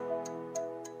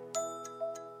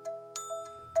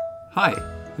Hi,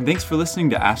 and thanks for listening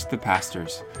to Ask the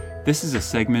Pastors. This is a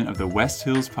segment of the West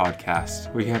Hills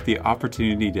podcast where you have the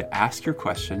opportunity to ask your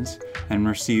questions and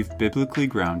receive biblically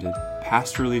grounded,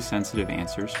 pastorally sensitive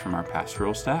answers from our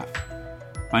pastoral staff.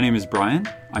 My name is Brian.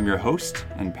 I'm your host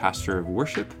and pastor of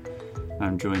worship.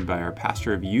 I'm joined by our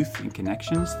pastor of youth and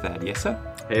connections, Thad Yesa.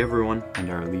 Hey everyone. And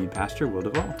our lead pastor, Will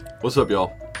Duvall. What's up,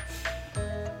 y'all?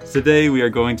 Today we are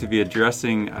going to be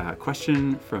addressing a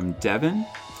question from Devin.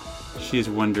 She is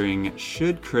wondering,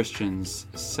 should Christians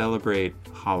celebrate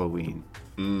Halloween?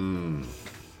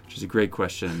 Which is a great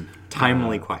question.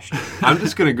 Timely question. I'm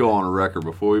just going to go on record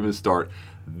before we even start.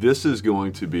 This is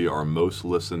going to be our most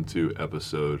listened to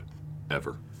episode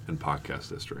ever in podcast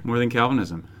history. More than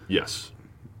Calvinism. Yes.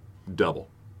 Double.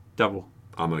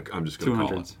 I'm just going to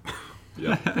call it.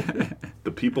 Yeah.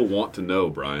 The people want to know,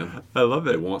 Brian. I love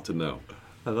it. They want to know.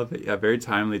 I love it. Yeah, very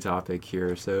timely topic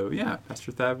here. So, yeah,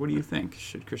 Pastor Thad, what do you think?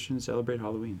 Should Christians celebrate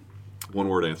Halloween? One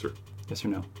word answer. Yes or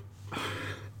no?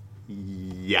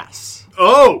 Yes.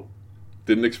 Oh!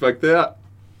 Didn't expect that.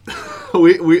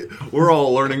 We're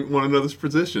all learning one another's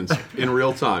positions in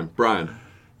real time. Brian.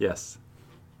 Yes.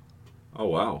 Oh,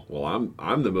 wow. Well,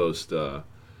 I'm the most,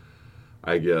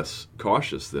 I guess,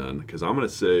 cautious then, because I'm going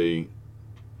to say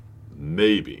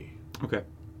maybe. Okay.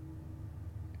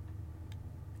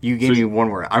 You gave me one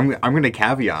word. I'm going to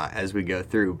caveat as we go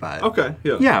through, but Okay,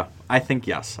 yeah. Yeah, I think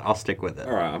yes. I'll stick with it.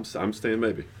 All right, I'm staying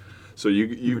maybe. So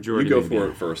you Majority go maybe. for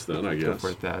it first then, I guess. Go for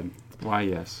it, Thad. Why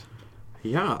yes?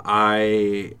 Yeah,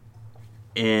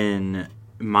 in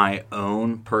my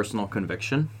own personal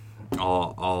conviction,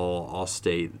 I'll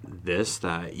state this,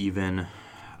 that even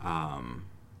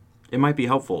it might be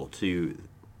helpful to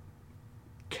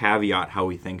caveat how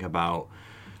we think about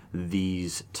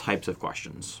these types of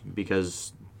questions,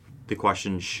 because the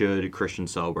question, should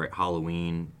Christians celebrate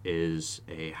Halloween, is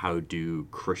a how do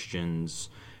Christians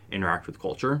interact with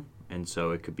culture? And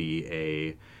so it could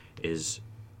be is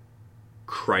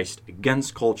Christ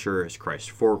against culture? Is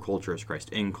Christ for culture? Is Christ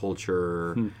in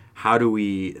culture? How do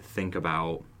we think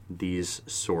about these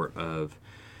sort of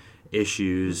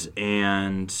issues?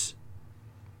 And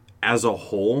as a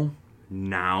whole,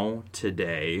 now,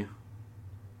 today,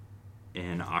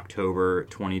 in October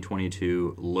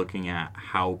 2022, looking at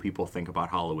how people think about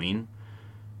Halloween,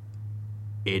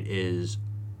 it is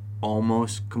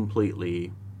almost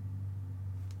completely,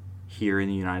 here in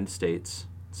the United States,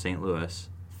 St. Louis,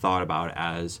 thought about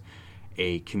as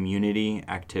a community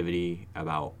activity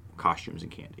about costumes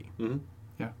and candy. Mm-hmm.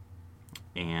 Yeah.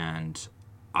 And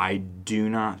I do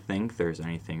not think there's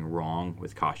anything wrong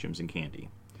with costumes and candy.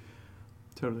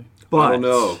 Totally. But I don't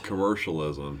know,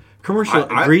 commercialism.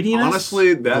 Greediness,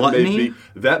 honestly, gluttony?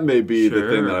 that may be the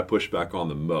Sure. thing that I push back on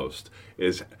the most,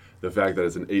 is the fact that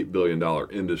it's an $8 billion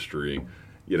industry.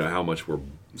 You know, how much we're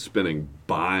spending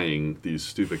buying these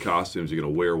stupid costumes you're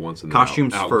going to wear once and then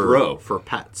Costumes outgrow. for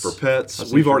pets. For pets.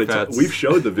 Costumes We've for already pets. we've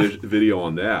showed the video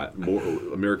on that.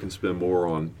 Americans spend more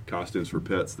on costumes for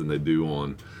pets than they do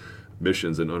on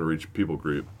missions and unreached people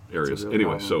group areas. real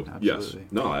Anyway, problem. so yes. Absolutely.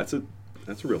 No,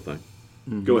 that's a real thing.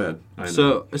 Go ahead. I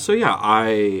So know.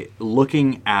 yeah,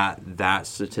 looking at that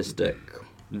statistic,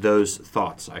 those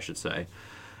thoughts, I should say,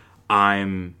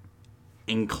 I'm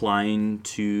inclined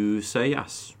to say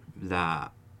yes,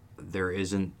 that there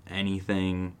isn't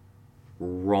anything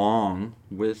wrong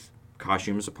with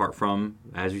costumes apart from,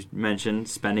 as you mentioned,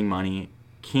 spending money,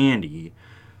 candy.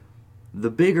 The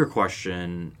bigger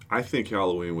question, I think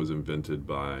Halloween was invented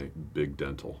by Big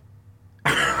Dental.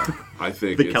 I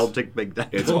think the Celtic Big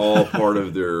Dental. it's all part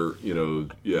of their,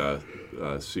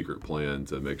 secret plan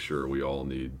to make sure we all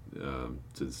need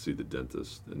to see the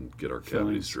dentist and get our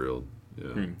cavities drilled.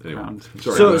 Yeah. Anyway, Crowns.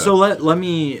 sorry. go So ahead. let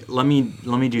me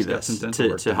do got some this dental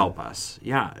work to done. help us.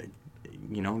 Yeah,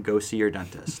 go see your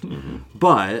dentist.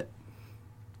 But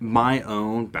my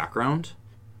own background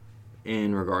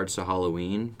in regards to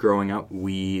Halloween, growing up,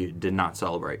 we did not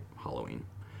celebrate Halloween.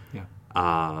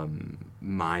 Yeah.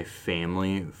 My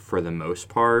family, for the most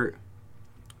part,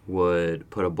 would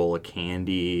put a bowl of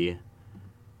candy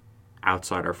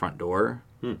outside our front door.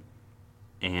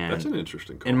 And That's an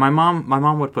interesting call. and my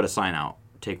mom would put a sign out,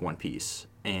 take one piece.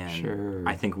 And Sure.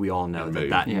 I think we all know And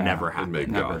that make- never and happened. make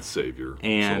Never. God Savior.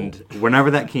 And So, whenever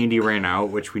that candy ran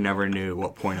out, which we never knew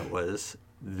what point it was,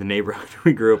 the neighborhood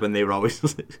we grew up in, they would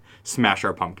always smash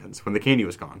our pumpkins when the candy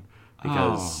was gone,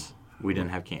 because we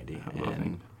didn't have candy.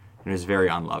 And it was very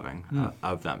unloving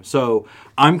of them. So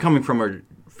I'm coming from a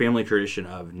family tradition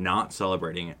of not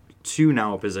celebrating it to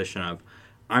now a position of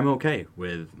I'm okay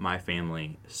with my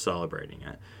family celebrating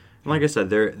it. And like I said,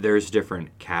 there's different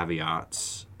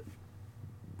caveats.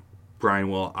 Brian,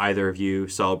 will either of you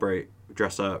celebrate,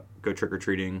 dress up, go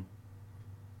trick-or-treating?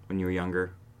 when you were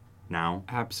younger? Now?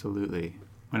 Absolutely.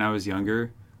 When I was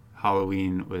younger,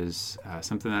 Halloween was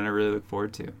something that I really looked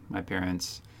forward to. My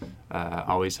parents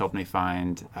always helped me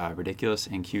find ridiculous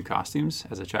and cute costumes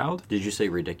as a child. Did you say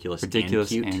ridiculous,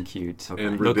 Ridiculous and cute? and cute. Okay.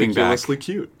 And Looking back- ridiculously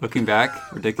cute. Looking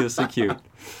back, ridiculously cute.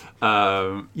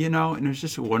 And it was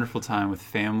just a wonderful time with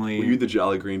family. Were you the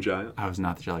Jolly Green Giant? I was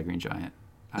not the Jolly Green Giant.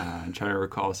 I'm trying to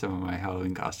recall some of my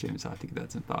Halloween costumes. I'll have to give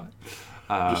that some thought.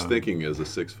 Just thinking as a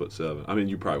 6'7". I mean,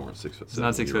 you probably weren't 6'7". It's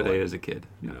not 6'8" as a kid.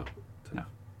 You know.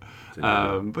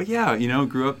 No. But yeah,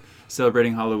 grew up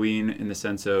celebrating Halloween in the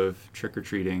sense of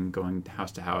trick-or-treating, going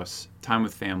house to house, time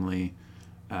with family.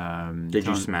 Did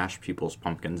you smash people's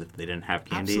pumpkins if they didn't have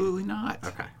candy? Absolutely not.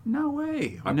 Okay. No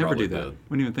way. I I'd never probably do that. did.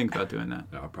 Wouldn't even think about doing that.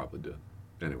 Yeah, I probably did.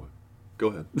 Anyway, go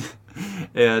ahead.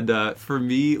 And for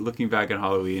me, looking back on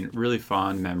Halloween, really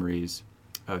fond memories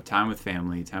of time with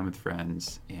family, time with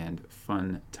friends, and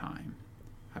fun time.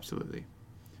 Absolutely.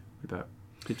 What about,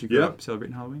 did you grow up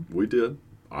celebrating Halloween? We did.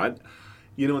 And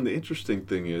the interesting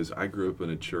thing is, I grew up in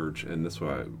a church, and that's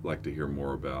why I'd like to hear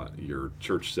more about your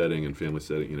church setting and family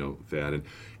setting, Thad. And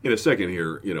in a second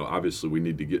here, obviously we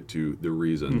need to get to the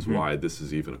reasons why this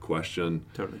is even a question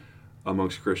Totally.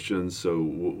 amongst Christians, so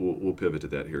we'll pivot to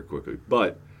that here quickly.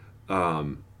 But,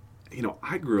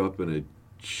 I grew up in a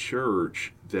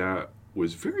church that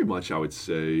was very much, I would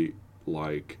say,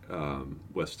 like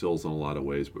West Hills in a lot of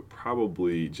ways, but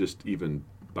probably just even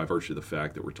by virtue of the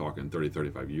fact that we're talking 30,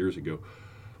 35 years ago,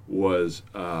 was,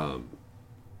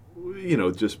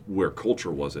 just where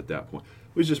culture was at that point.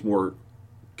 It was just more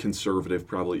conservative,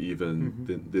 probably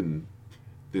even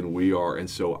than we are. And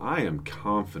so I am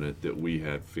confident that we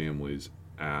had families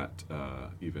at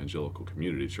Evangelical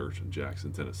Community Church in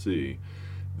Jackson, Tennessee,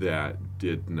 that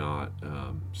did not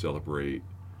celebrate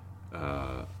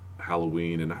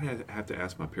Halloween. And I have to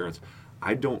ask my parents,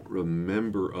 I don't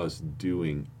remember us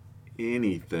doing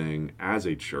anything as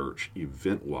a church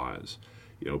event-wise.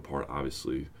 Part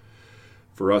obviously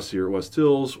for us here at West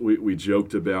Hills, we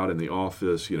joked about in the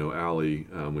office, Allie,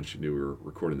 when she knew we were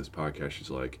recording this podcast, she's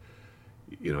like,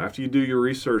 after you do your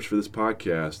research for this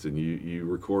podcast and you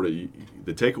record it,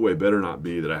 the takeaway better not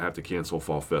be that I have to cancel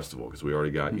Fall Festival, because we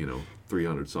already got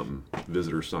 300 something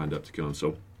visitors signed up to come.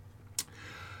 So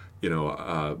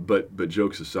but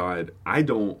jokes aside, I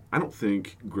don't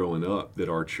think growing up that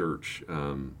our church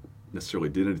necessarily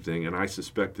did anything, and I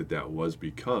suspect that was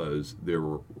because there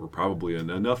were probably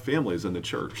enough families in the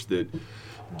church that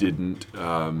didn't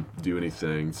do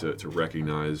anything to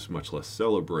recognize, much less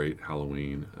celebrate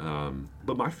Halloween.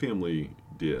 But my family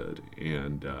did,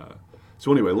 and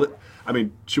so anyway,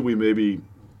 should we maybe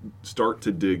start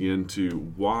to dig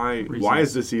into why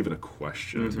is this even a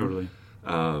question? Totally.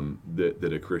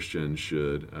 That a Christian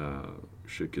should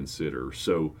consider.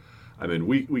 So,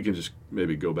 we can just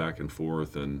maybe go back and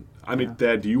forth. And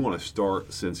Dad, do you want to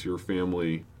start, since your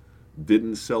family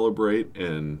didn't celebrate,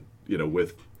 and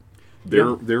with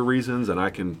their reasons, and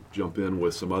I can jump in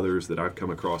with some others that I've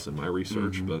come across in my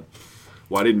research. But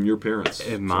why didn't your parents?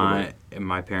 My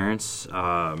parents,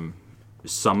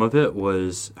 some of it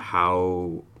was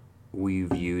how we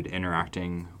viewed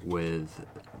interacting with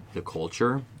the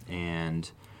culture. And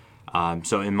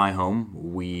so in my home,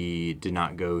 we did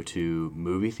not go to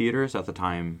movie theaters at the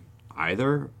time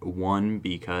either. One,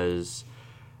 because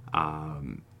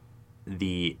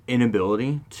the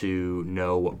inability to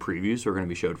know what previews were going to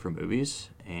be showed for movies.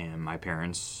 And my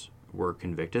parents were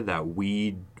convicted that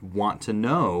we want to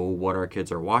know what our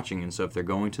kids are watching. And so if they're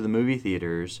going to the movie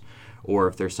theaters, or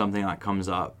if there's something that comes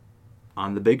up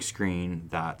on the big screen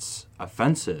that's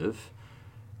offensive,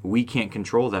 we can't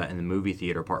control that in the movie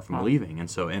theater apart from leaving.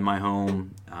 And so in my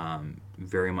home,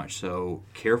 very much so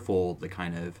careful the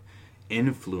kind of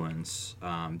influence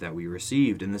that we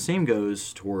received. And the same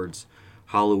goes towards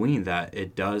Halloween, that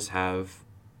it does have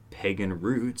pagan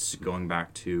roots going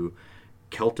back to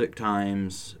Celtic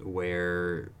times,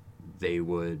 where they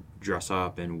would dress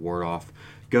up and ward off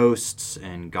ghosts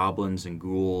and goblins and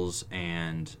ghouls.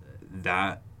 And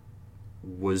that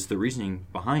was the reasoning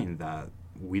behind that.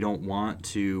 We don't want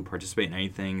to participate in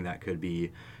anything that could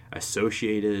be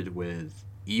associated with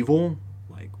evil,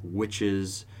 like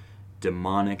witches,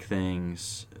 demonic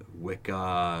things,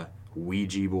 Wicca,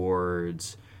 Ouija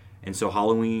boards. And so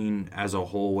Halloween as a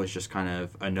whole was just kind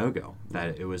of a no-go,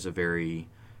 that it was a very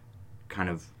kind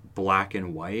of black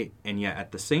and white. And yet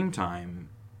at the same time,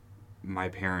 my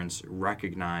parents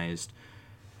recognized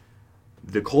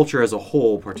the culture as a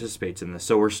whole participates in this.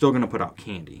 So we're still going to put out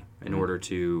candy in order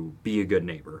to be a good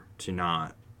neighbor, to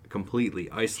not completely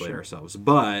isolate ourselves,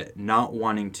 but not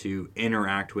wanting to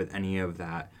interact with any of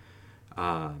that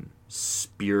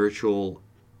spiritual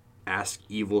ask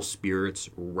evil spirits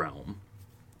realm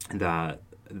that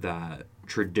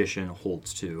tradition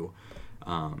holds to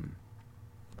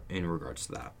in regards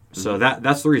to that. So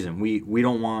that's the reason. We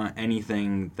don't want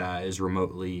anything that is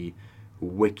remotely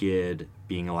wicked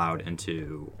being allowed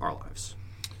into our lives.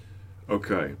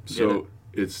 Okay, so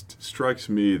it strikes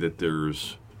me that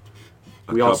there's...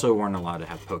 We also weren't allowed to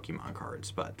have Pokemon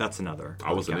cards, but that's another podcast.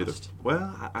 I wasn't either.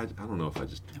 Well, I don't know if I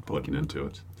just wasn't into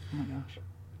it. Oh my gosh.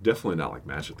 Definitely not like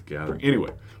Magic the Gathering.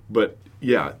 Anyway, but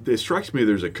yeah, it strikes me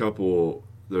there's a couple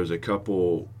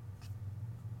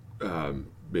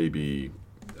maybe,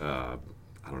 I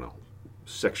don't know,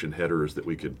 section headers that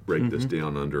we could break this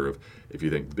down under of, if you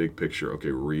think big picture,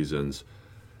 okay, reasons.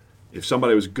 If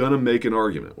somebody was going to make an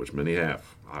argument, which many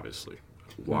have, obviously,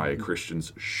 why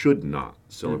Christians should not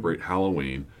celebrate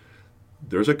Halloween,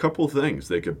 there's a couple of things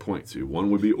they could point to. One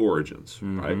would be origins,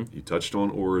 right? You touched on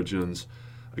origins.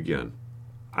 Again,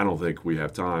 I don't think we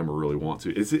have time or really want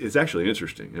to. It's actually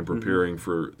interesting in preparing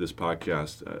for this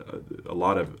podcast.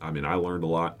 I learned a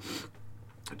lot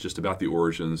just about the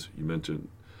origins. You mentioned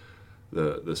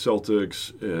the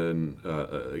Celtics and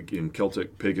again,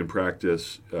 Celtic pagan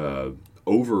practice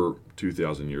over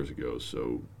 2,000 years ago.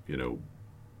 So,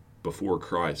 before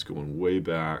Christ, going way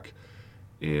back,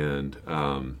 and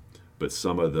but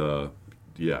some of the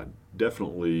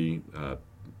definitely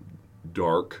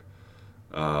dark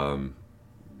kind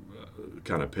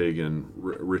of pagan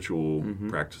ritual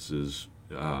practices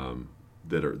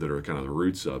that are kind of the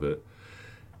roots of it.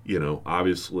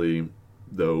 Obviously,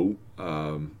 though,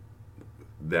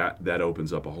 that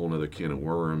opens up a whole other can of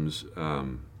worms.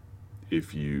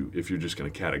 If you're just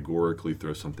going to categorically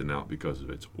throw something out because of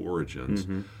its origins.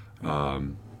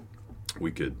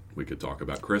 We could talk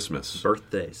about Christmas.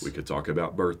 Birthdays. We could talk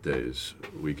about birthdays.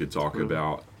 We could talk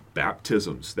about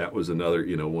baptisms. That was another,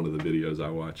 one of the videos I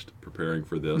watched preparing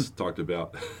for this talked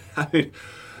about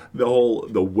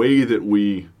the way that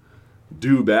we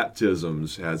do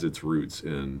baptisms has its roots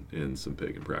in some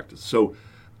pagan practice. So,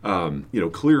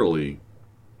 clearly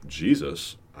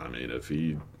Jesus, if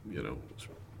he, was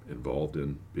involved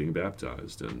in being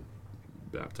baptized and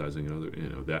baptizing other,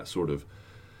 that sort of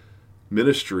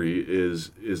ministry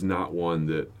is not one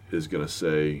that is going to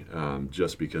say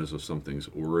just because of something's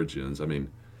origins.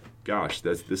 Gosh,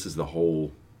 this is the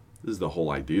whole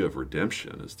idea of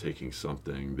redemption, is taking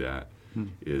something that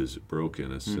is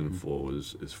broken, is sinful,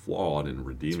 is flawed, and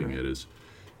redeeming it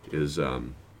is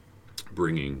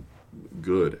bringing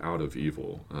good out of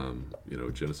evil.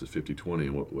 Genesis 50:20,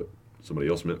 and what somebody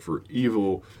else meant for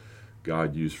evil,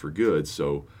 God used for good.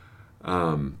 So,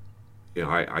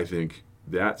 I think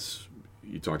that's.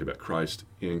 You talked about Christ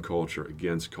in culture,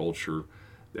 against culture.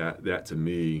 That to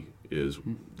me is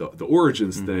the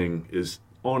origins thing is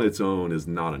on its own is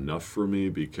not enough for me,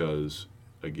 because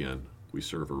again, we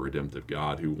serve a redemptive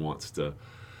God who wants to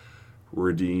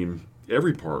redeem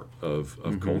every part of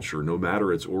culture, no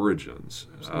matter its origins.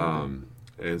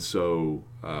 And so,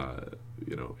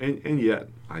 and yet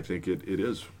I think it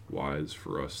is wise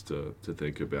for us to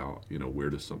think about, where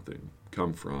does something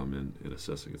come from in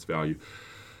assessing its value.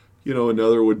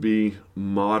 Another would be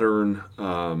modern,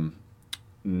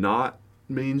 not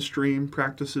mainstream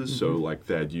practices. So, like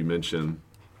Thad, you mentioned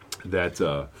that,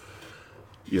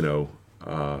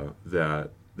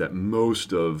 that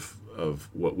most of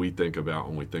what we think about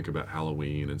when we think about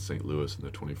Halloween in St. Louis in the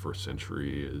 21st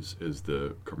century is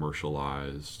the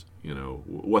commercialized,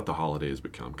 what the holiday has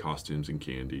become, costumes and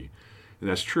candy. And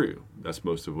that's true. That's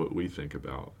most of what we think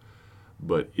about.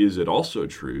 But is it also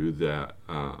true that...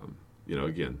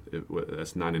 again,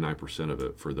 that's 99% of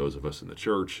it for those of us in the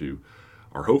church who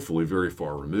are hopefully very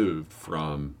far removed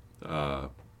from the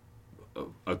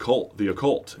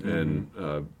occult, and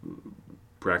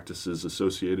practices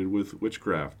associated with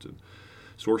witchcraft and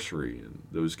sorcery and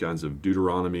those kinds of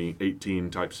Deuteronomy 18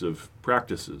 types of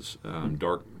practices,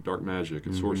 dark magic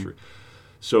and sorcery.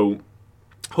 So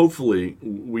hopefully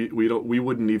we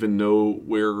wouldn't even know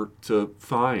where to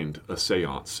find a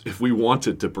seance if we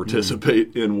wanted to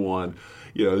participate in one.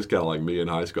 It's kind of like me in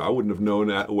high school. I wouldn't have known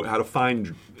how to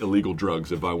find illegal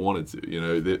drugs if I wanted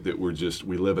to. That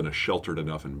we live in a sheltered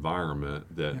enough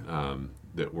environment that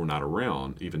that we're not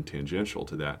around, even tangential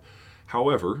to that.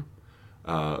 However,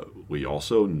 we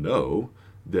also know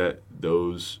that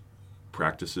those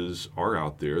practices are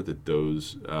out there, that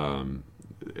those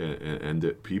and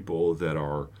that people that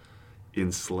are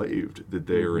enslaved, that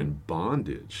they are in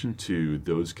bondage to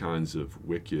those kinds of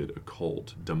wicked,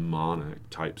 occult, demonic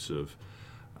types of,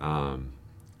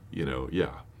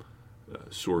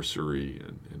 sorcery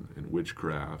and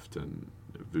witchcraft and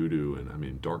voodoo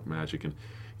and dark magic, and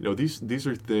these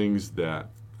are things that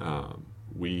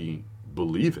we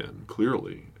believe in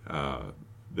clearly.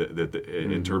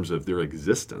 In terms of their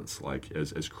existence, like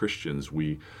as Christians,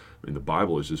 the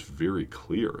Bible is just very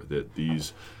clear that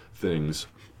these things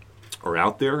are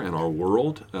out there in our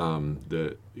world,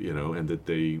 that and that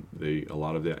they a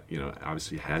lot of that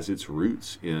obviously has its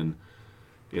roots in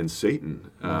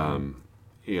Satan,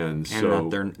 and so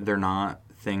that they're not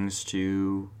things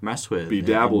to mess with, be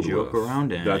dabbled and joke with.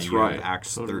 around in. That's you right. Have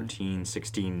Acts 13,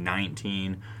 16,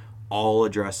 19, all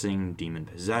addressing demon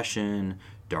possession,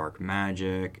 dark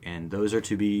magic, and those are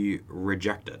to be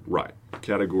rejected. Right,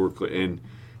 categorically, and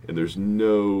there's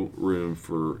no room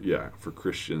for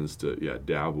Christians to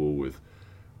dabble with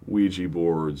Ouija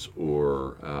boards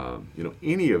or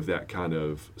any of that kind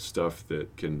of stuff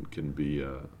that can be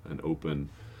an open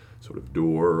sort of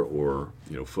door or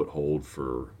foothold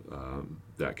for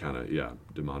that kind of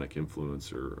demonic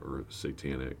influence or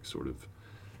satanic sort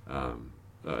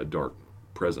of dark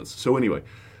presence. So anyway,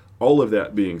 all of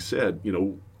that being said,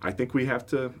 I think we have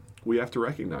to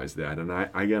recognize that. And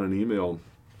I got an email,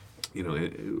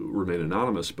 it remain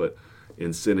anonymous, but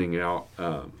in sending out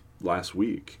last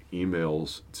week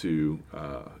emails to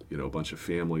a bunch of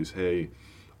families, hey,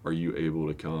 are you able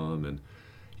to come and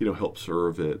help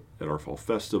serve at our fall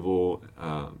festival?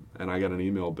 And I got an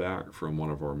email back from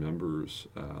one of our members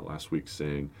last week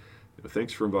saying,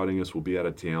 thanks for inviting us. We'll be out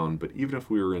of town, but even if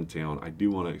we were in town, I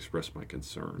do want to express my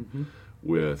concern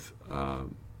with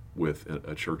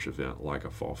a church event like a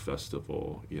fall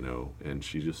festival, and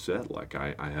she just said, like,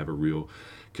 I have a real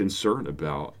concern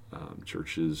about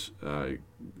churches,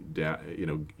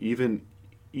 even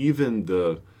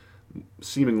the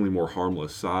seemingly more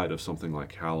harmless side of something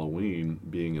like Halloween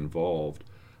being involved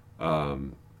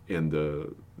in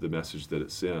the message that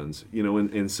it sends.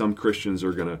 And some Christians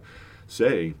are going to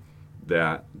say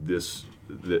that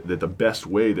that the best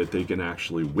way that they can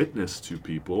actually witness to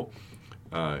people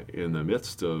in the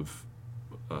midst of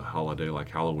a holiday like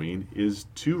Halloween is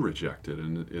to reject it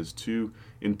and is to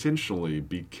intentionally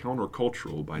be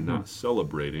countercultural by not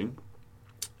celebrating,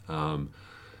 and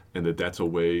that's a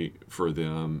way for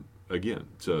them, again,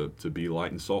 to be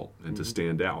light and salt and to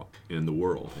stand out in the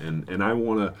world. And I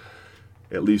want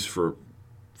to, at least for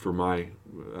my,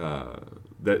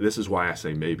 this is why I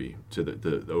say maybe to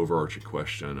the overarching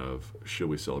question of should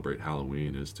we celebrate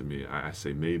Halloween is, to me, I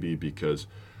say maybe because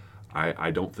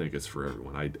I don't think it's for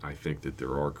everyone. I think that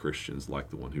there are Christians like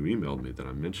the one who emailed me that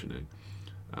I'm mentioning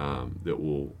that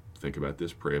will think about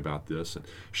this, pray about this. And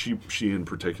she in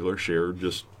particular shared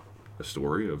just a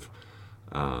story of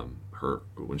her,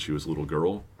 when she was a little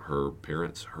girl, her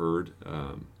parents heard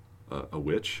a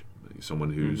witch,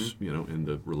 someone who's in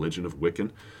the religion of Wicca,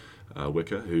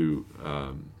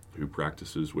 who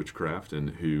practices witchcraft and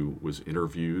who was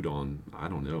interviewed on, I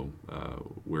don't know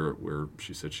where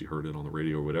she said she heard it on the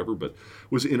radio or whatever, but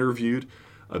was interviewed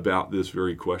about this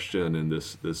very question, and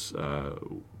this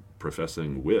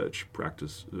professing witch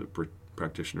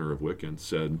practitioner of Wiccan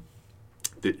said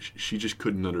that she just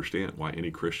couldn't understand why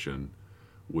any Christian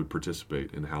would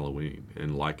participate in Halloween,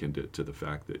 and likened it to the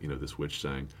fact that this witch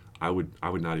saying, I would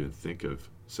not even think of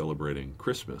celebrating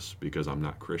Christmas because I'm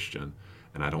not Christian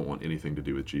and I don't want anything to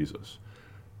do with Jesus.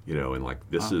 And like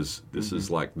this is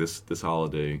like this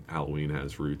holiday, Halloween,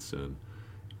 has roots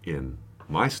in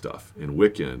my stuff, in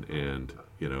Wiccan, and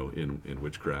in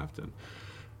witchcraft and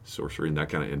sorcery and that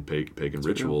kind of pagan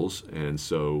rituals. And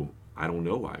so I don't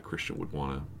know why a Christian would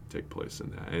want to take place in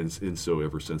that. And so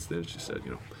ever since then, she said,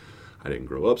 I didn't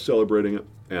grow up celebrating it,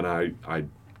 and I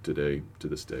today, to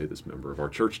this day, this member of our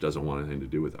church doesn't want anything to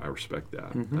do with it. I respect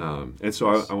that. And so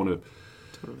I want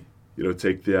to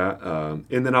take that.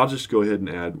 And then I'll just go ahead and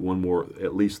add one more,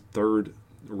 at least third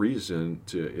reason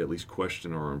to at least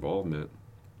question our involvement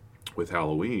with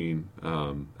Halloween.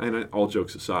 And all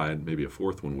jokes aside, maybe a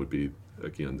fourth one would be,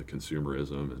 again, the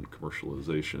consumerism and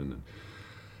commercialization and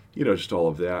just all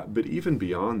of that. But even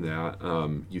beyond that,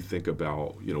 you think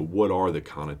about, what are the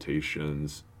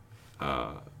connotations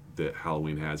that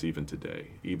Halloween has even today,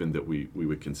 even that we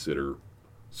would consider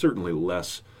certainly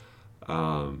less,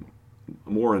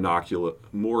 more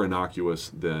innocuous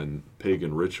than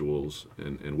pagan rituals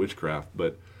and witchcraft,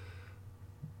 but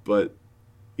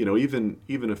even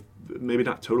if maybe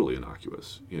not totally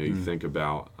innocuous, you think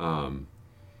about, I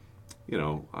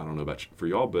don't know about for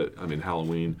y'all, but I mean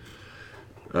Halloween.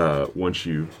 Once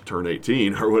you turn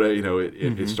 18 or whatever,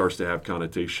 it starts to have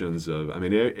connotations of, I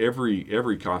mean,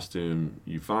 every costume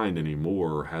you find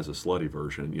anymore has a slutty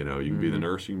version. You can be the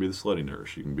nurse, you can be the slutty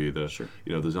nurse, you can be the,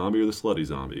 the zombie or the slutty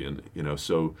zombie. And,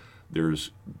 so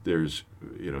there's,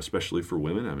 especially for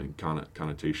women, I mean,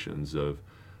 connotations of,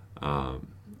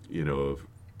 of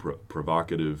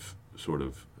provocative sort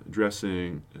of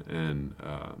dressing and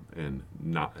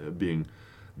not being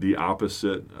the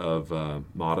opposite of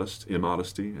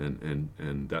immodesty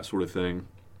and that sort of thing.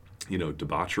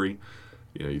 Debauchery.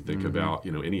 You think about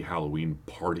any Halloween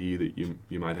party that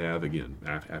you might have. Again,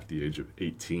 after the age of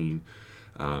 18,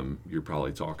 you're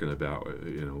probably talking about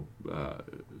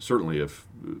certainly if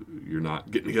you're not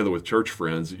getting together with church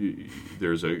friends,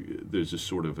 there's just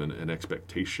sort of an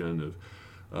expectation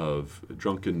of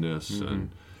drunkenness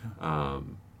and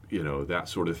that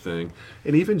sort of thing.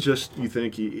 And even just, you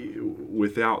think,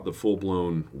 without the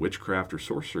full-blown witchcraft or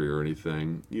sorcery or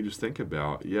anything, you just think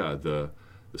about, the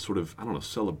sort of,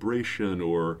 celebration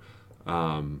or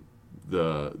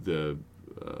the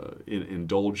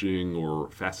indulging or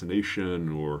fascination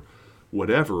or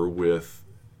whatever with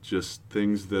just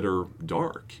things that are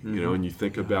dark, and you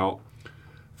think about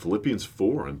Philippians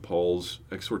 4 and Paul's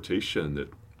exhortation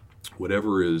that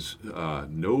whatever is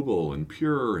noble and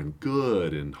pure and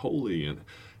good and holy, and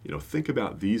think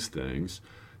about these things.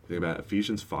 Think about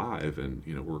Ephesians 5, and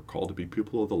we're called to be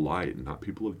people of the light and not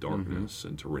people of darkness,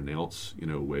 and to renounce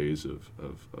ways of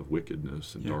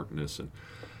wickedness and darkness. And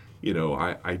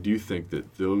I do think that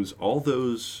all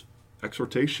those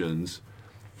exhortations,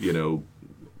 to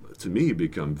me,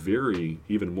 become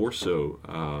even more so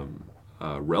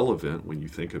relevant when you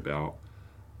think about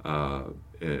a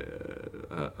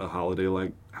holiday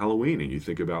like Halloween, and you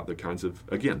think about the kinds of,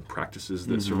 again, practices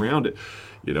that surround it.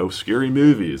 Scary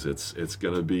movies. It's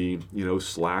going to be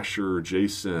slasher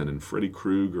Jason and Freddy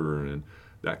Krueger and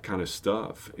that kind of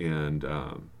stuff. And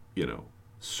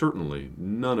certainly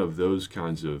none of those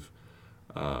kinds of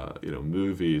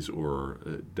movies or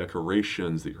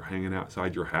decorations that you're hanging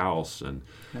outside your house and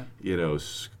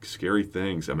scary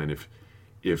things. I mean,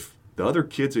 if the other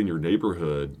kids in your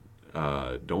neighborhood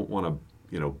don't want to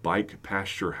bike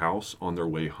past your house on their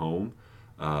way home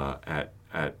at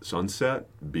sunset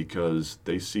because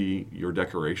they see your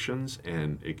decorations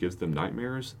and it gives them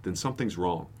nightmares, then something's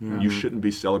wrong. You shouldn't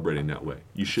be celebrating that way.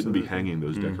 You shouldn't be hanging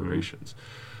those decorations.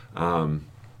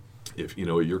 If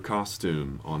your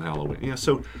costume on Halloween.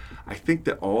 So I think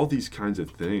that all these kinds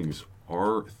of things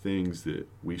are things that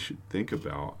we should think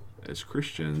about as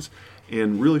Christians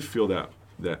and really feel that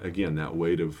again, that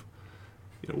weight of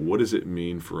what does it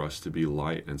mean for us to be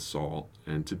light and salt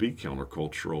and to be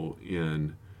countercultural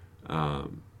in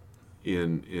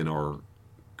our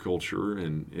culture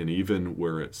and even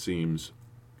where it seems,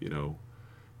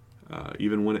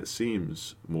 even when it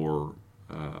seems more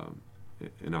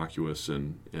innocuous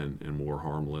and more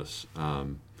harmless.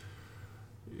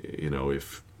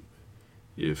 If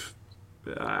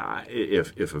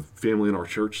a family in our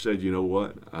church said,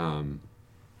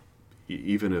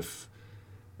 even if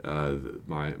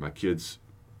my kids'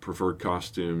 preferred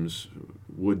costumes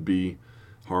would be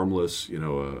harmless,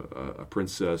 a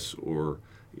princess or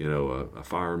a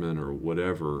fireman or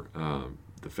whatever,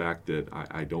 the fact that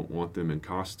I don't want them in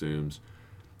costumes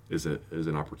is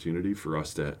an opportunity for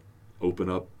us to open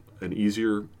up an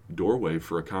easier doorway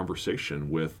for a conversation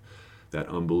with that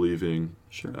unbelieving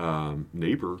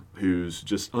neighbor who's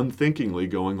just unthinkingly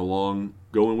going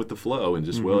with the flow and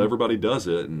just, well, everybody does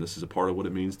it, and this is a part of what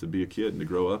it means to be a kid and to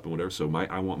grow up and whatever. So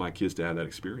I want my kids to have that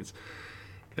experience.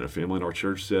 And a family in our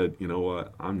church said, you know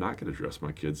what, I'm not going to dress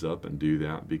my kids up and do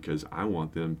that because I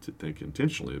want them to think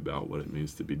intentionally about what it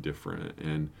means to be different.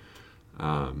 And,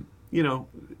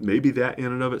 maybe that in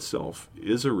and of itself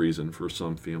is a reason for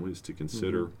some families to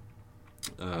consider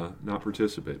not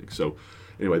participating. So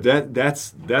anyway,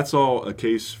 that's all a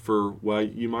case for why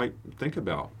you might think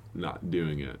about not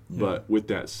doing it. Yeah. But with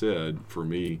that said, for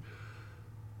me,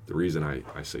 the reason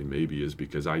I say maybe is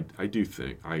because I do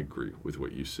think, I agree with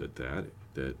what you said,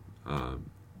 that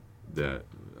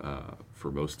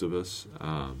for most of us,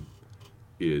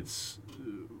 it's,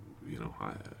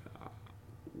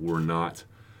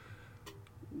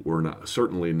 we're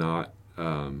certainly not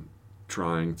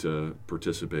trying to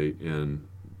participate in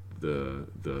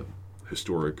the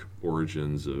historic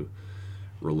origins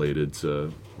related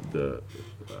to the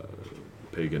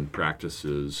pagan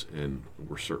practices, and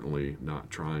we're certainly not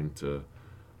trying to.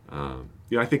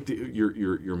 I think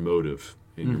your motive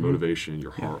and your motivation,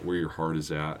 your heart, where your heart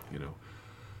is at,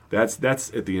 that's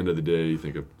at the end of the day. You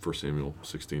think of 1 Samuel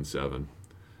 16:7.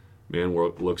 Man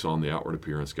looks on the outward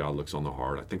appearance, God looks on the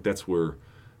heart. I think that's where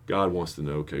God wants to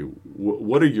know, okay,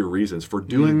 what are your reasons for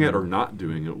doing it or not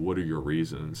doing it? What are your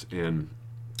reasons? And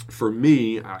for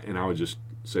me, and I would just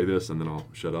say this, and then I'll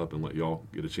shut up and let y'all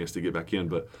get a chance to get back in,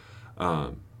 but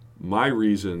my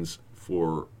reasons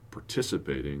for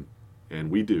participating, and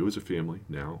we do as a family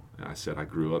now, and I said I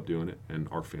grew up doing it, and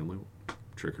our family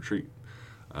trick or treat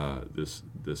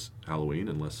this Halloween,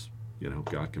 unless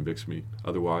God convicts me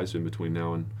otherwise in between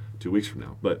now and 2 weeks from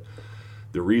now. But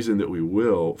the reason that we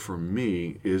will, for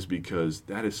me, is because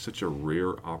that is such a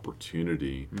rare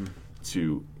opportunity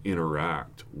to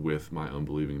interact with my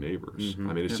unbelieving neighbors.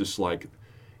 I mean, it's just like,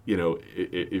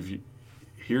 if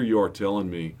here you are telling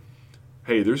me,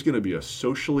 hey, there's going to be a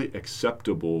socially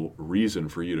acceptable reason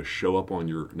for you to show up on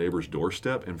your neighbor's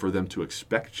doorstep and for them to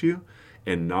expect you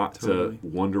and not to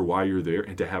wonder why you're there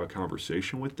and to have a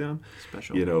conversation with them.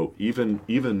 Special.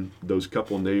 Even those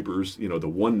couple neighbors, the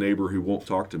one neighbor who won't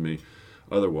talk to me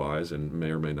otherwise and may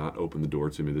or may not open the door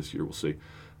to me this year, we'll see.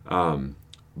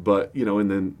 But,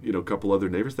 and then, a couple other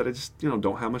neighbors that I just,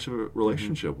 don't have much of a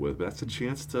relationship with. But that's a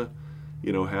chance to,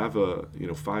 have a,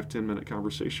 5-10 minute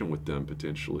conversation with them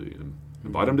potentially and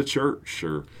invite them to church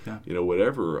or,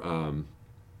 whatever.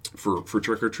 For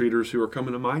trick-or-treaters who are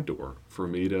coming to my door, for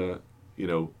me to,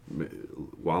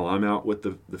 while I'm out with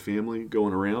the family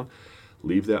going around,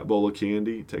 leave that bowl of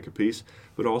candy, take a piece.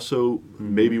 But also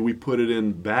maybe we put it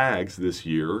in bags this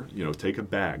year, take a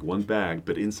bag, one bag,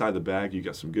 but inside the bag you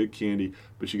got some good candy,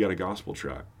 but you got a gospel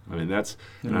tract. I mean, and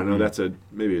I know that's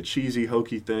maybe a cheesy,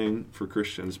 hokey thing for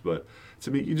Christians, but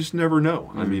to me, you just never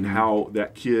know. I mean, how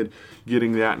that kid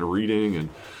getting that and reading, and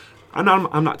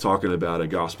I'm not talking about a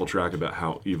gospel tract about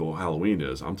how evil Halloween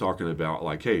is. I'm talking about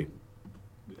like, hey,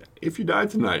 if you died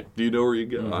tonight, do you know where you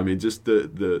go? I mean, just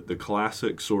the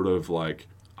classic sort of like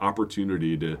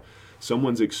opportunity to,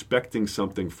 someone's expecting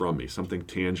something from me, something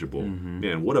tangible.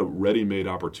 Man, what a ready-made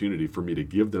opportunity for me to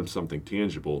give them something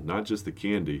tangible, not just the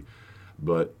candy,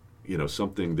 but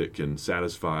something that can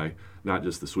satisfy not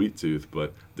just the sweet tooth,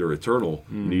 but their eternal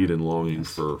need and longing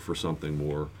for something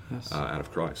more out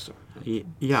of Christ. So,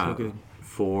 yeah, so good.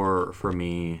 For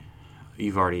me,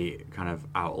 you've already kind of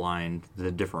outlined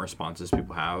the different responses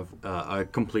people have. A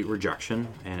complete rejection,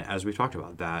 and as we talked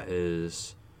about, that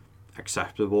is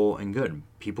acceptable and good.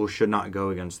 People should not go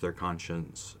against their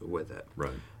conscience with it.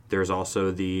 Right. There's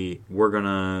also we're going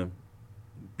to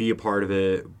be a part of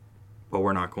it, but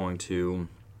we're not going to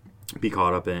be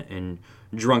caught up in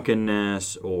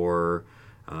drunkenness, or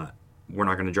we're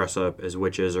not going to dress up as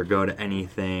witches or go to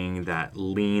anything that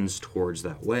leans towards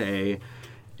that way.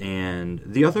 And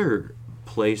the other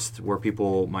place where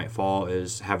people might fall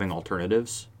is having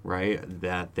alternatives, right?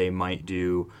 That they might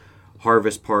do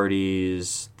harvest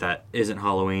parties that isn't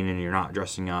Halloween and you're not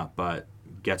dressing up, but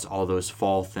gets all those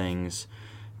fall things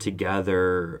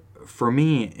together. For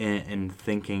me, in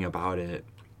thinking about it,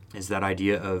 is that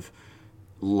idea of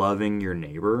loving your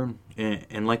neighbor.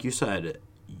 And like you said,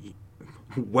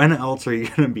 when else are you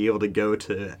going to be able to go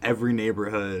to every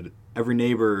neighborhood, every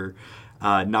neighbor,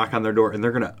 knock on their door, and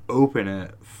they're going to open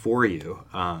it for you?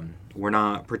 We're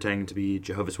not pretending to be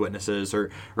Jehovah's Witnesses or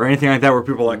anything like that, where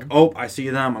people are like, oh, I see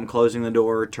them, I'm closing the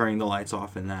door, turning the lights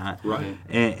off, and that. Right.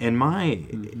 And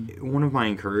one of my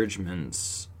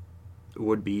encouragements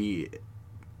would be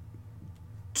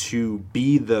to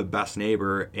be the best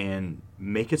neighbor and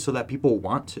make it so that people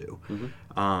want to.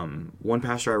 One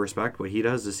pastor I respect, what he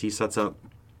does is he sets up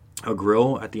a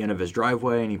grill at the end of his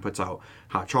driveway, and he puts out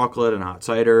hot chocolate and hot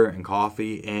cider and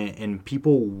coffee, and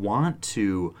people want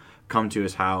to come to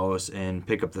his house and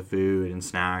pick up the food and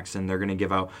snacks, and they're going to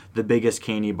give out the biggest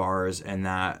candy bars, and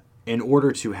that in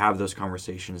order to have those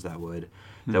conversations that would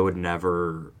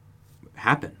never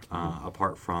happen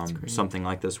apart from something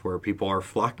like this, where people are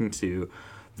flocking to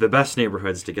the best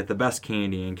neighborhoods to get the best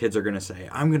candy, and kids are going to say,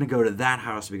 I'm going to go to that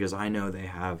house because I know they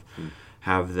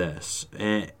have this.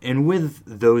 And with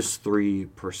those three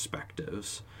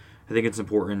perspectives, I think it's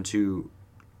important to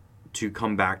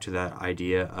come back to that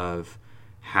idea of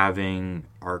having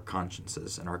our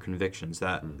consciences and our convictions,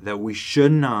 that we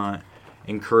should not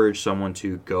encourage someone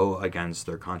to go against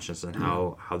their conscience and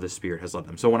how the Spirit has led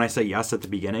them. So when I say yes at the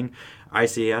beginning, I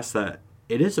say yes that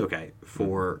it is okay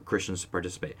for Christians to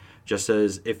participate. Just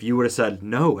as if you would have said,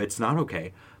 no, it's not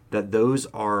okay, that those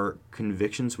are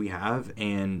convictions we have,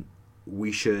 and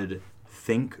we should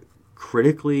think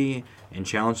critically and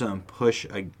challenge them and push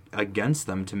against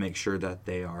them to make sure that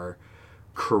they are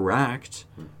correct,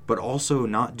 but also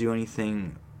not do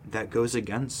anything that goes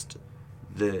against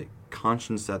the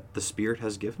conscience that the Spirit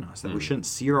has given us. That we shouldn't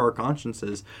sear our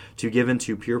consciences to give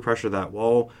into peer pressure that,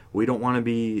 well, we don't want to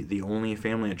be the only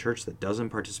family at church that doesn't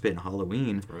participate in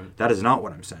Halloween. Right. That is not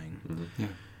what I'm saying. Yeah.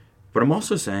 What I'm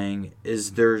also saying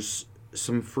is there's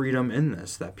some freedom in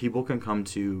this, that people can come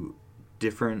to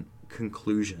different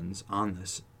conclusions on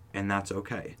this, and that's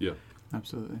okay. Yeah.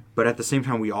 Absolutely. But at the same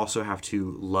time, we also have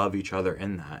to love each other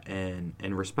in that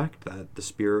and respect that the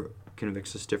Spirit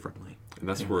convicts us differently. And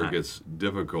that's where it gets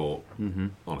difficult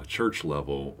on a church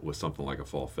level with something like a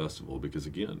fall festival, because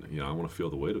again, I want to feel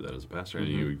the weight of that as a pastor. And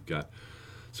you've got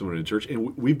someone in church,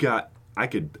 and we've got, I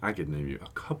could name you a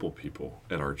couple people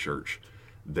at our church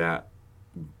that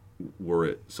were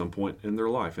at some point in their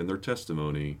life, in their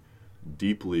testimony,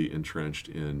 deeply entrenched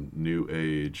in New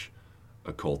Age,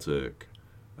 occultic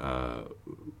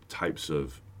types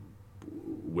of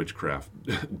witchcraft,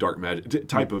 dark magic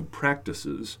type of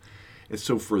practices. And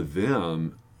so for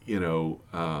them, it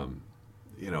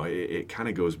kind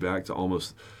of goes back to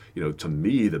almost, to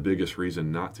me, the biggest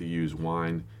reason not to use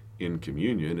wine in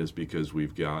communion is because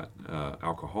we've got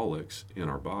alcoholics in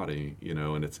our body,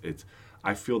 and it's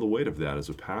I feel the weight of that as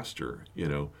a pastor.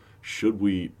 Should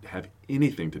we have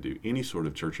anything to do, any sort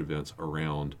of church events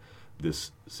around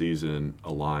this season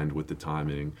aligned with the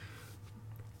timing,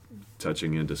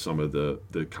 touching into some of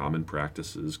the common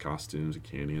practices, costumes and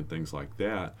candy and things like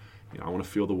that? I want to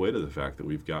feel the weight of the fact that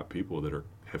we've got people that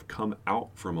have come out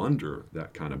from under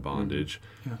that kind of bondage.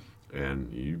 Yeah.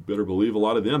 And you better believe a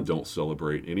lot of them don't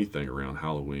celebrate anything around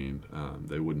Halloween.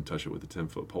 They wouldn't touch it with a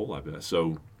 10-foot pole, I bet.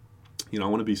 So, I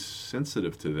want to be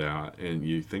sensitive to that. And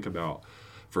you think about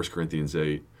 1 Corinthians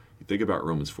 8, you think about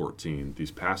Romans 14,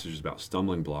 these passages about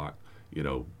stumbling block,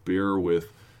 bear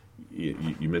with,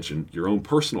 you mentioned your own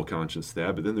personal conscience,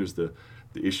 Thad, but then there's the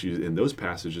issues in those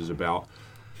passages about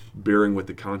bearing with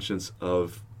the conscience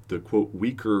of the, quote,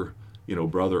 weaker,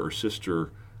 brother or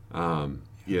sister, and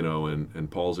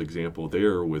Paul's example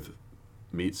there with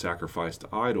meat sacrificed to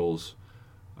idols,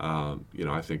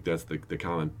 I think that's the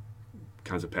common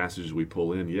kinds of passages we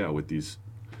pull in, with these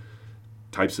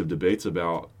types of debates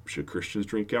about should Christians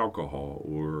drink alcohol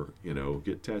or,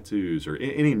 get tattoos or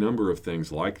any number of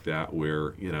things like that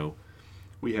where,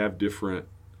 we have different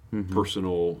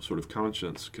personal sort of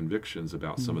conscience convictions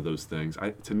about some of those things.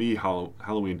 To me,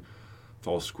 Halloween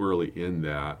falls squarely in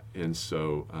that. And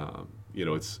so,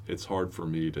 it's hard for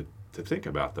me to think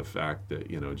about the fact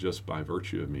that, just by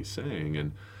virtue of me saying,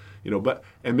 and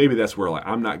maybe that's where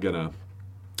I'm not gonna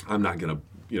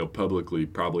publicly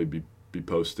probably be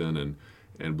posting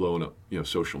and blowing up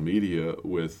social media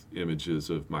with images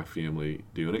of my family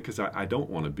doing it, because I don't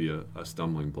want to be a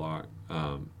stumbling block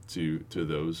to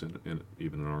those and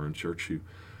even in our own church who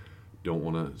don't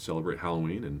want to celebrate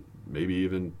Halloween and maybe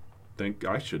even think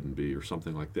I shouldn't be or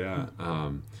something like that.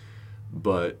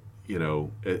 But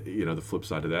the flip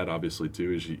side of that, obviously,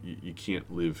 too, is you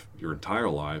can't live your entire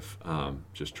life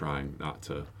just trying not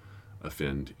to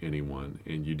offend anyone,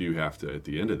 and you do have to, at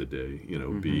the end of the day,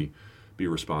 be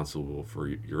responsible for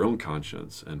your own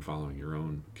conscience and following your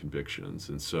own convictions.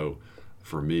 And so,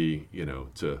 for me,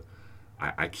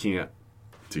 I can't,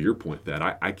 to your point, that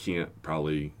I can't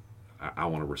probably. I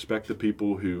want to respect the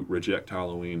people who reject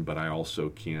Halloween, but I also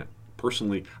can't.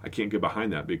 Personally, I can't get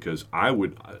behind that, because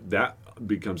that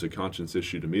becomes a conscience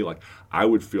issue to me. Like, I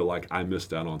would feel like I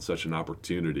missed out on such an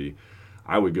opportunity.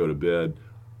 I would go to bed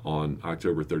on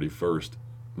October 31st,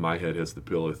 my head hits the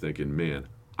pillow thinking, man,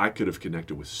 I could have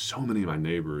connected with so many of my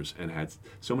neighbors and had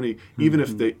so many, even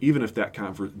if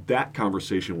that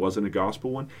conversation wasn't a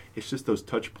gospel one, it's just those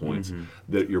touch points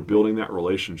that you're building that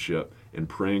relationship and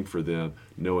praying for them,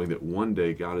 knowing that one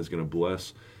day God is going to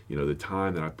bless the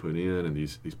time that I put in and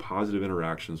these positive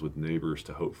interactions with neighbors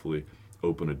to hopefully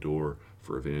open a door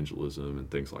for evangelism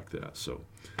and things like that. So,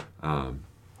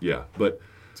 but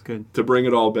it's good to bring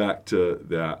it all back to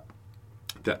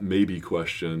that maybe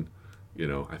question.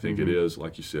 I think it is,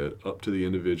 like you said, up to the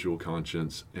individual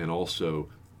conscience, and also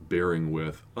bearing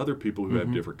with other people who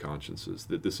have different consciences.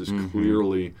 That this is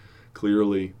clearly,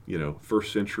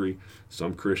 first century.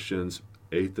 Some Christians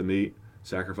ate the meat,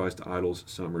 sacrificed to idols.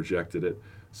 Some rejected it.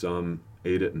 Some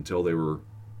ate it until they were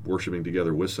worshiping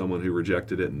together with someone who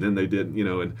rejected it, and then they didn't.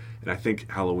 And I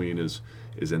think Halloween is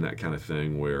in that kind of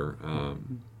thing where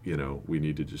we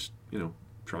need to just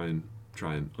try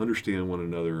and understand one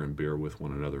another and bear with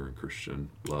one another in Christian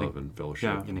love and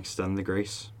fellowship. And extend the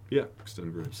grace. Yeah,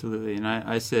 extend grace. Absolutely. And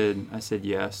I said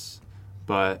yes,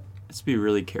 but let's be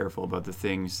really careful about the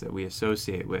things that we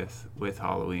associate with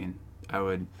Halloween. I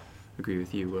would agree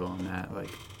with you, Will, on that, like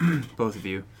both of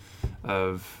you,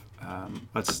 of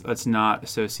let's not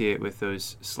associate with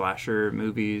those slasher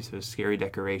movies, those scary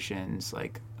decorations.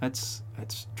 Like let's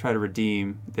try to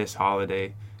redeem this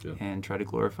holiday. Yeah. And try to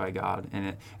glorify God.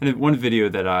 And one video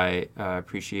that I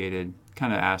appreciated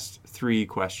kind of asked 3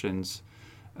 questions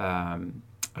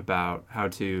about how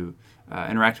to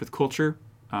interact with culture,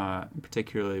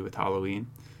 particularly with Halloween.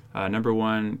 Number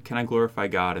 1, can I glorify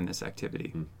God in this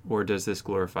activity? Or does this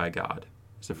glorify God?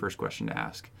 is the first question to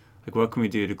ask. Like, what can we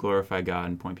do to glorify God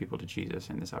and point people to Jesus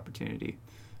in this opportunity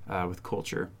with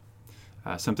culture?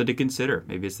 Something to consider.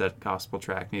 Maybe it's that gospel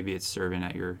tract. Maybe it's serving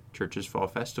at your church's fall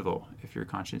festival, if your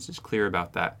conscience is clear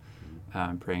about that,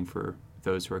 praying for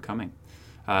those who are coming.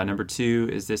 Number 2,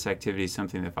 is this activity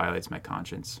something that violates my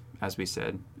conscience? As we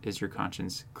said, is your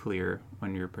conscience clear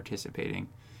when you're participating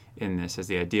in this? Has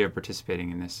the idea of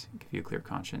participating in this give you a clear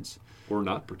conscience? Or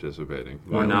not participating.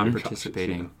 Or not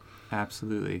participating.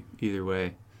 Absolutely. Either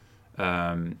way.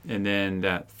 And then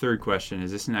that third question,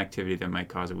 is this an activity that might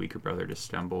cause a weaker brother to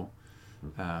stumble?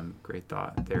 Great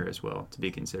thought there as well to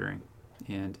be considering.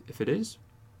 And if it is,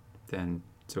 then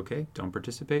it's okay. Don't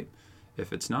participate.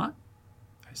 If it's not,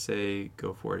 I say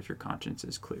go for it if your conscience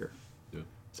is clear. Yeah.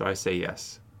 So I say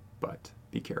yes, but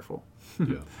be careful.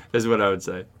 Yeah. Is what I would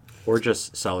say. Or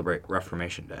just celebrate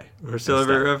Reformation Day. Or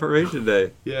celebrate Reformation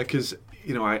Day. Yeah, because,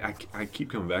 I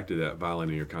keep coming back to that,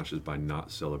 violating your conscience by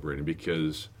not celebrating,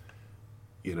 because,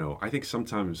 I think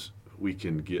sometimes we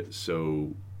can get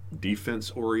so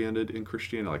defense-oriented in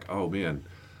Christianity, like, oh, man,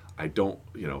 I don't,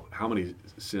 how many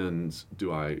sins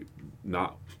do I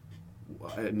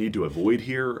need to avoid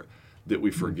here, that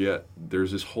we forget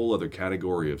there's this whole other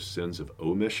category of sins of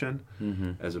omission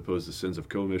as opposed to sins of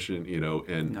commission,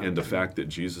 and the fact that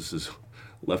Jesus has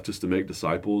left us to make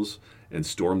disciples and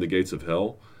storm the gates of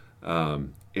hell.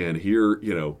 And here,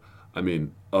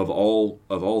 of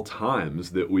all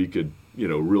times that we could,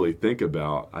 really think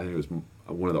about, I think it was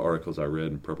one of the articles I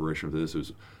read in preparation for this,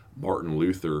 was Martin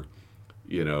Luther,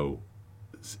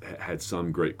 had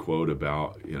some great quote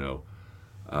about,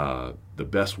 the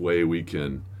best way we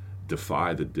can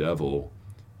defy the devil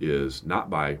is not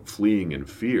by fleeing in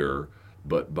fear,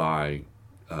 but by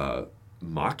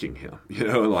mocking him,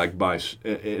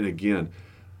 and again,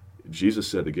 Jesus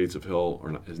said the gates of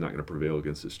hell is not going to prevail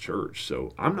against his church.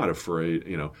 So I'm not afraid,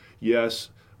 yes,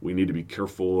 we need to be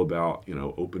careful about,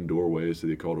 open doorways to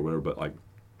the occult or whatever, but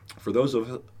for those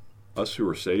of us who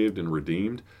are saved and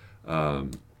redeemed,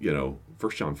 1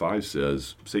 John 5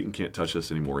 says Satan can't touch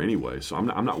us anymore anyway. So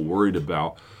I'm not worried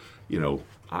about,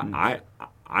 I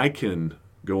can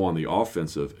go on the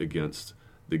offensive against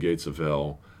the gates of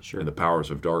hell and the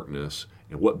powers of darkness.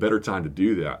 And what better time to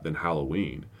do that than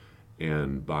Halloween?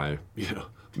 And by,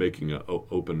 making an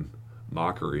open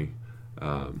mockery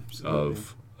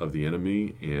of the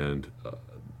enemy and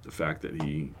the fact that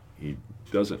he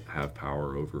doesn't have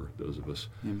power over those of us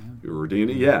who are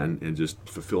redeemed. Yeah, and just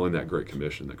fulfilling that great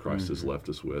commission that Christ has left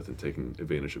us with, and taking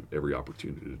advantage of every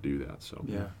opportunity to do that. So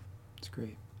yeah, it's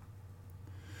great.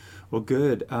 Well,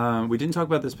 good. We didn't talk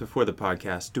about this before the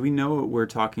podcast. Do we know what we're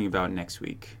talking about next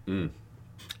week? I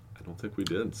don't think we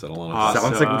did. Settle on Awesome.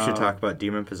 Sounds like we should talk about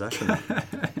demon possession.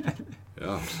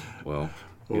 Yeah, well,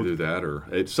 either that or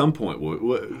at some point,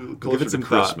 closer to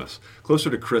Christmas. Thought.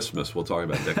 Closer to Christmas, we'll talk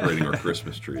about decorating our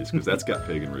Christmas trees, because that's got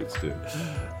pagan roots too.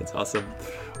 That's awesome.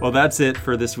 Well, that's it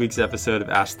for this week's episode of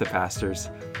Ask the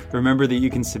Pastors. Remember that you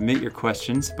can submit your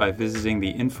questions by visiting the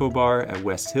info bar at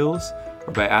West Hills,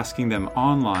 or by asking them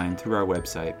online through our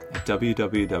website at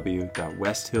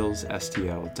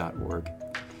www.westhillsstl.org.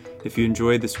 If you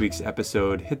enjoyed this week's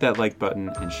episode, hit that like button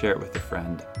and share it with a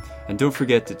friend. And don't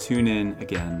forget to tune in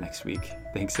again next week.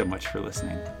 Thanks so much for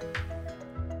listening.